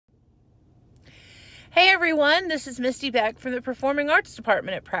Hey everyone, this is Misty Beck from the Performing Arts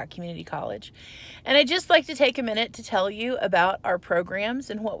Department at Pratt Community College. And I'd just like to take a minute to tell you about our programs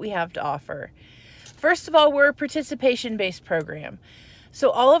and what we have to offer. First of all, we're a participation-based program. So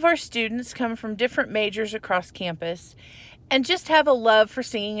all of our students come from different majors across campus and just have a love for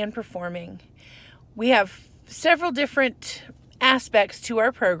singing and performing. We have several different aspects to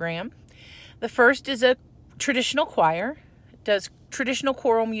our program. The first is a traditional choir. It does traditional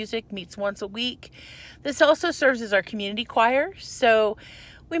choral music, meets once a week. This also serves as our community choir. So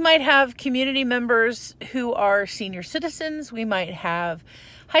we might have community members who are senior citizens. We might have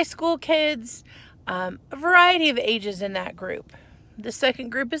high school kids, a variety of ages in that group. The second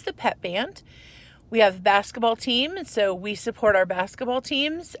group is the pep band. We have a basketball team, and so we support our basketball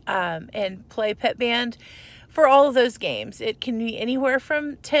teams and play pep band for all of those games. It can be anywhere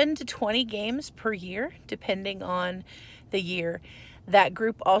from 10 to 20 games per year, depending on the year. That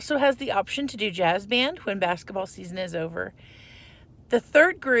group also has the option to do jazz band when basketball season is over. The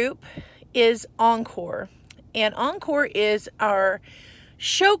third group is Encore, and Encore is our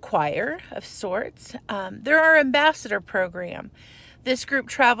show choir of sorts. They're our ambassador program. This group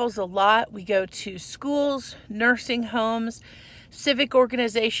travels a lot. We go to schools, nursing homes, civic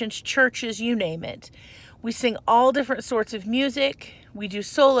organizations, churches, you name it. We sing all different sorts of music. We do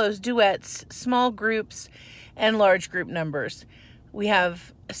solos, duets, small groups, and large group numbers. We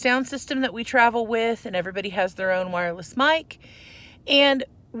have a sound system that we travel with, and everybody has their own wireless mic. And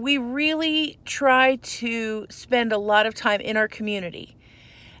we really try to spend a lot of time in our community.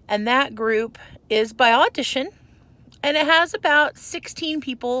 And that group is by audition, and it has about 16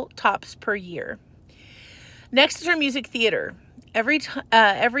 people tops per year. Next is our music theater.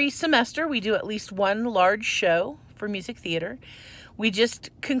 Every semester, we do at least one large show for music theater. We just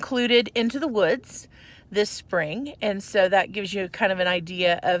concluded Into the Woods this spring, and so that gives you kind of an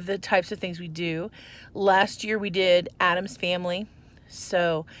idea of the types of things we do. Last year, we did Addams Family.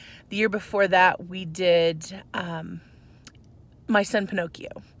 So the year before that, we did My Son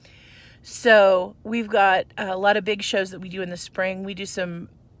Pinocchio. So we've got a lot of big shows that we do in the spring. We do some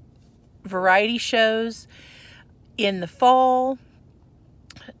variety shows in the fall.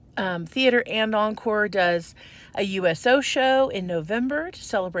 Theater and Encore does a USO show in November to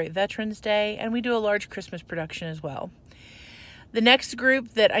celebrate Veterans Day, and we do a large Christmas production as well. The next group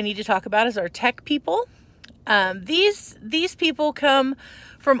that I need to talk about is our tech people. These people come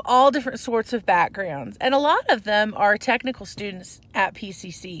from all different sorts of backgrounds, and a lot of them are technical students at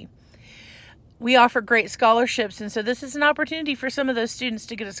PCC. We offer great scholarships, and so this is an opportunity for some of those students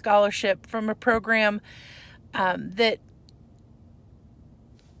to get a scholarship from a program that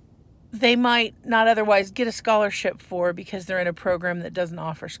they might not otherwise get a scholarship for because they're in a program that doesn't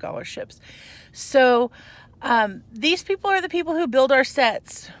offer scholarships. So these people are the people who build our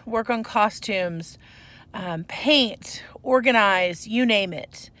sets, work on costumes, paint, organize, you name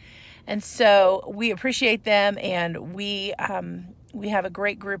it. And so we appreciate them, and we have a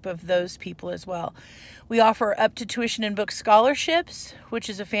great group of those people as well. We offer up to tuition and book scholarships, which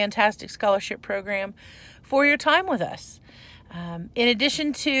is a fantastic scholarship program for your time with us. In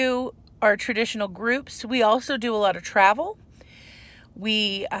addition to our traditional groups, we also do a lot of travel.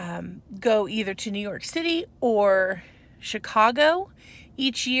 We go either to New York City or Chicago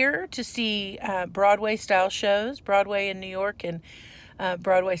each year to see Broadway style shows, Broadway in New York and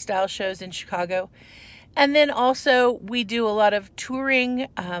Broadway style shows in Chicago. And then also we do a lot of touring.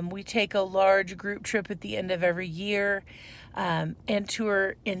 We take a large group trip at the end of every year and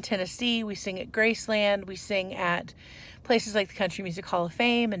tour in Tennessee. We sing at Graceland. We sing at places like the Country Music Hall of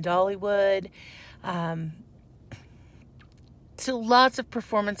Fame and Dollywood. So lots of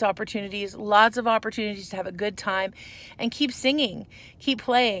performance opportunities, lots of opportunities to have a good time and keep singing, keep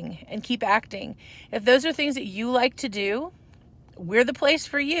playing, and keep acting. If those are things that you like to do, we're the place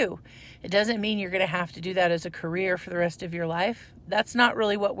for you. It doesn't mean you're going to have to do that as a career for the rest of your life. That's not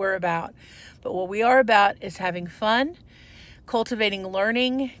really what we're about. But what we are about is having fun, cultivating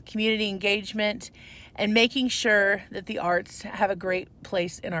learning, community engagement, and making sure that the arts have a great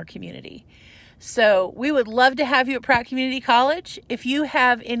place in our community. So we would love to have you at Pratt Community College. If you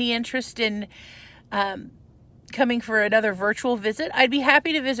have any interest in coming for another virtual visit, I'd be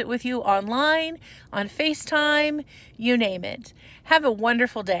happy to visit with you online, on FaceTime, you name it. Have a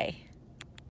wonderful day.